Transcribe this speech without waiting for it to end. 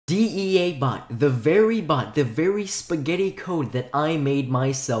DEA bot, the very spaghetti code that I made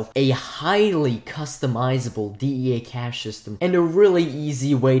myself, a highly customizable DEA cache system, and a really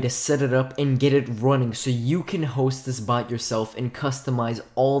easy way to set it up and get it running so you can host this bot yourself and customize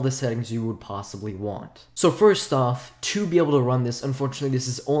all the settings you would possibly want. So first off, to be able to run this, unfortunately this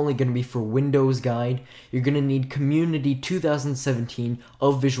is only going to be for Windows Guide. You're going to need Community 2017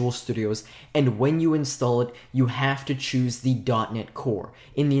 of Visual Studios, and when you install it, you have to choose the .NET Core.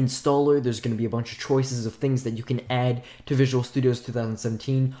 In the installer, there's going to be a bunch of choices of things that you can add to Visual Studios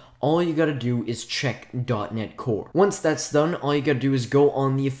 2017. All you gotta do is check .NET Core. Once that's done, all you gotta do is go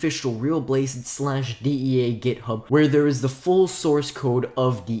on the official realblazed/DEA GitHub, where there is the full source code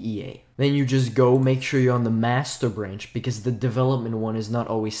of DEA. Then you just go, make sure you're on the master branch, because the development one is not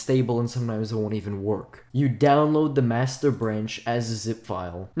always stable and sometimes it won't even work. You download the master branch as a zip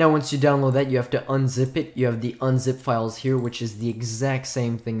file. Now once you download that, you have to unzip it. You have the unzip files here, which is the exact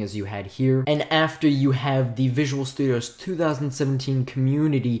same thing as you had here. And after you have the Visual Studios 2017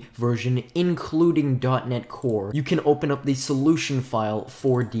 community version, including .NET Core, you can open up the solution file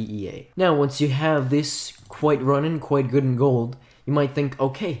for DEA. Now once you have this quite running, quite good and gold, you might think,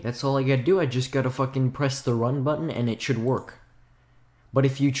 okay, that's all I gotta do, I just gotta fucking press the run button and it should work. But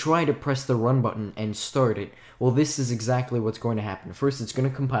if you try to press the run button and start it, well, this is exactly what's going to happen. First, it's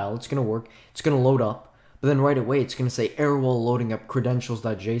gonna compile, it's gonna work, it's gonna load up, but then right away, it's gonna say error while loading up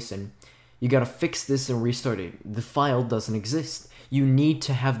credentials.json. You gotta fix this and restart it. The file doesn't exist. You need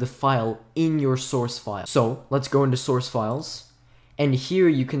to have the file in your source file. So, let's go into source files. And here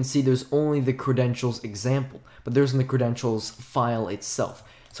you can see there's only the credentials example, but there's in the credentials file itself.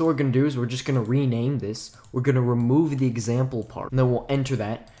 So what we're going to do is we're just going to rename this. We're going to remove the example part, and then we'll enter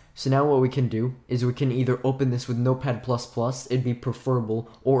that. So now what we can do is we can either open this with Notepad++, it'd be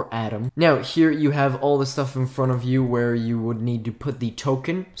preferable, or Atom. Now here you have all the stuff in front of you where you would need to put the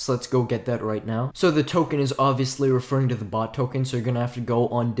token, so let's go get that right now. So the token is obviously referring to the bot token, so you're going to have to go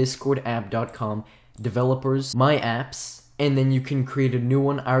on discordapp.com, developers, my apps, and then you can create a new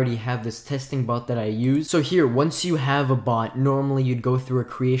one. I already have this testing bot that I use. So here, once you have a bot, normally you'd go through a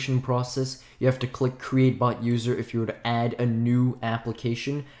creation process. You have to click create bot user if you were to add a new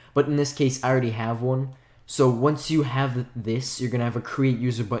application. But in this case, I already have one. So once you have this, you're gonna have a create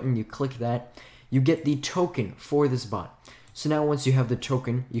user button. You click that, you get the token for this bot. So now once you have the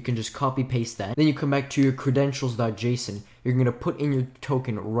token, you can just copy paste that. Then you come back to your credentials.json. You're going to put in your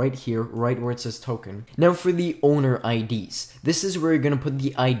token right here, right where it says token. Now for the owner IDs. This is where you're going to put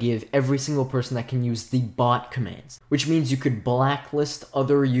the ID of every single person that can use the bot commands. Which means you could blacklist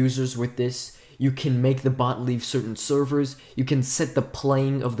other users with this. You can make the bot leave certain servers. You can set the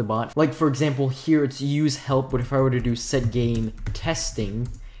playing of the bot. Like for example, here it's use help, but if I were to do set game testing,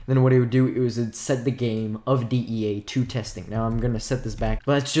 then what it would do is it'd set the game of DEA to testing. Now I'm going to set this back,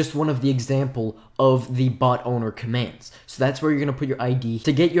 but that's just one of the example of the bot owner commands. So that's where you're going to put your ID.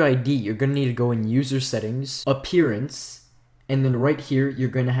 To get your ID, you're going to need to go in user settings, appearance, and then right here, you're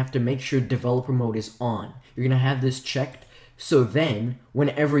going to have to make sure developer mode is on. You're going to have this checked. So then,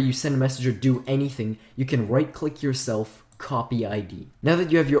 whenever you send a message or do anything, you can right click yourself, copy ID. Now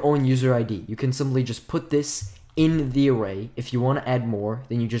that you have your own user ID, you can simply just put this in the array. If you want to add more,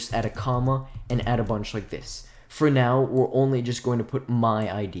 then you just add a comma and add a bunch like this. For now, we're only just going to put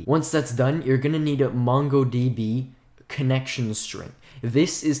my ID. Once that's done, you're going to need a MongoDB connection string.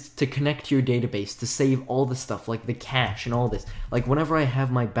 This is to connect to your database to save all the stuff like the cache and all this. Like whenever I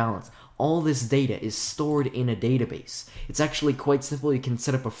have my balance, all this data is stored in a database. It's actually quite simple. You can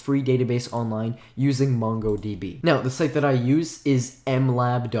set up a free database online using MongoDB. Now, the site that I use is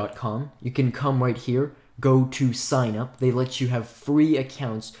mlab.com. You can come right here, go to sign up. They let you have free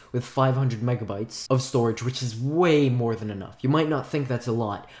accounts with 500 megabytes of storage, which is way more than enough. You might not think that's a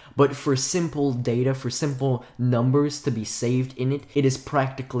lot, but for simple data, for simple numbers to be saved in it, it is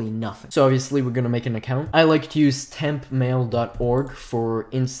practically nothing. So obviously we're going to make an account. I like to use tempmail.org for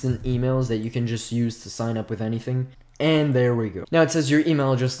instant emails that you can just use to sign up with anything. And there we go. Now it says your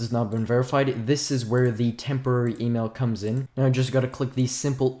email address has not been verified. This is where the temporary email comes in. Now I just gotta click the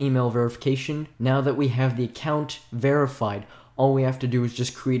simple email verification. Now that we have the account verified, all we have to do is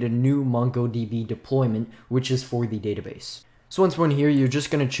just create a new MongoDB deployment, which is for the database. So once we're in here, you're just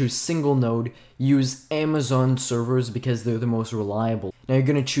going to choose single node, use Amazon servers because they're the most reliable. Now you're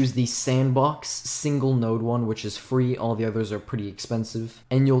going to choose the sandbox single node one, which is free. All the others are pretty expensive.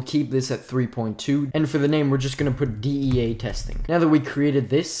 And you'll keep this at 3.2. And for the name, we're just going to put DEA testing. Now that we created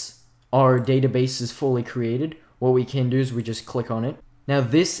this, our database is fully created. What we can do is we just click on it. Now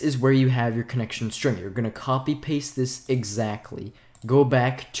this is where you have your connection string. You're going to copy paste this exactly. Go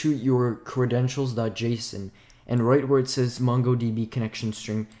back to your credentials.json and right where it says MongoDB connection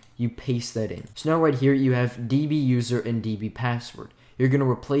string, you paste that in. So now right here you have DB user and DB password. You're going to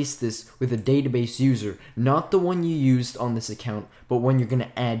replace this with a database user, not the one you used on this account, but one you're going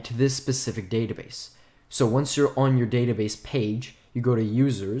to add to this specific database. So once you're on your database page, you go to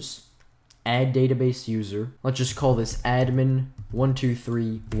users, add database user. Let's just call this admin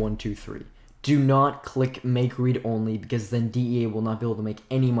 123123. Do not click make read only, because then DEA will not be able to make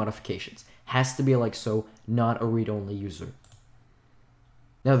any modifications. Has to be like so, not a read only user.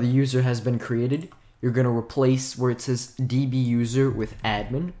 Now the user has been created. You're going to replace where it says DB user with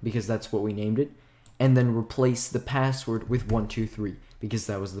admin, because that's what we named it, and then replace the password with 123, because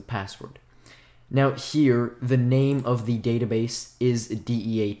that was the password. Now here, the name of the database is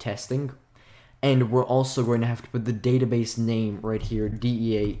DEA testing, and we're also going to have to put the database name right here,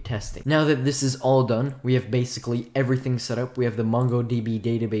 DEA testing. Now that this is all done, we have basically everything set up. We have the MongoDB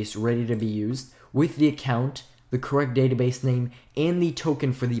database ready to be used with the account, the correct database name, and the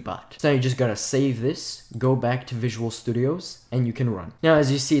token for the bot. So now you just gotta save this, go back to Visual Studios, and you can run. Now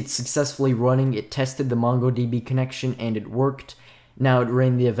as you see, it's successfully running. It tested the MongoDB connection and it worked. Now it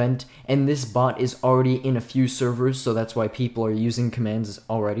ran the event, and this bot is already in a few servers, so that's why people are using commands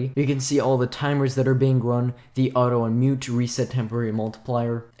already. You can see all the timers that are being run, the auto unmute, reset temporary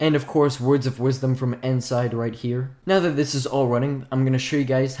multiplier, and of course words of wisdom from Inside right here. Now that this is all running, I'm going to show you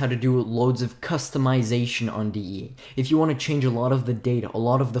guys how to do loads of customization on DEA. If you want to change a lot of the data, a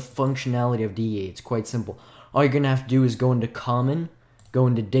lot of the functionality of DEA, it's quite simple. All you're going to have to do is go into common, go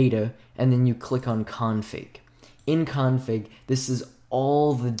into data, and then you click on config. In config, this is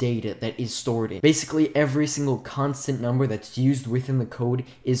all the data that is stored in. Basically, every single constant number that's used within the code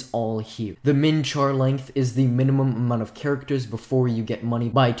is all here. The min char length is the minimum amount of characters before you get money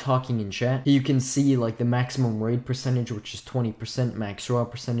by talking in chat. You can see like the maximum raid percentage, which is 20%, max raw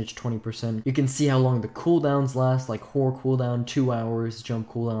percentage 20%. You can see how long the cooldowns last, like whore cooldown 2 hours,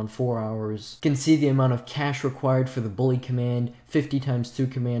 jump cooldown 4 hours. You can see the amount of cash required for the bully command, 50 times 2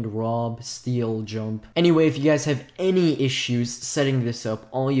 command, rob, steal, jump. Anyway, if you guys have any issues setting this up,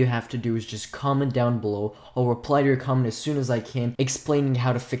 all you have to do is just comment down below. I'll reply to your comment as soon as I can, explaining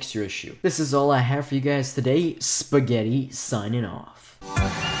how to fix your issue. This is all I have for you guys today. Spaghetti signing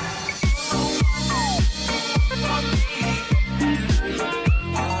off.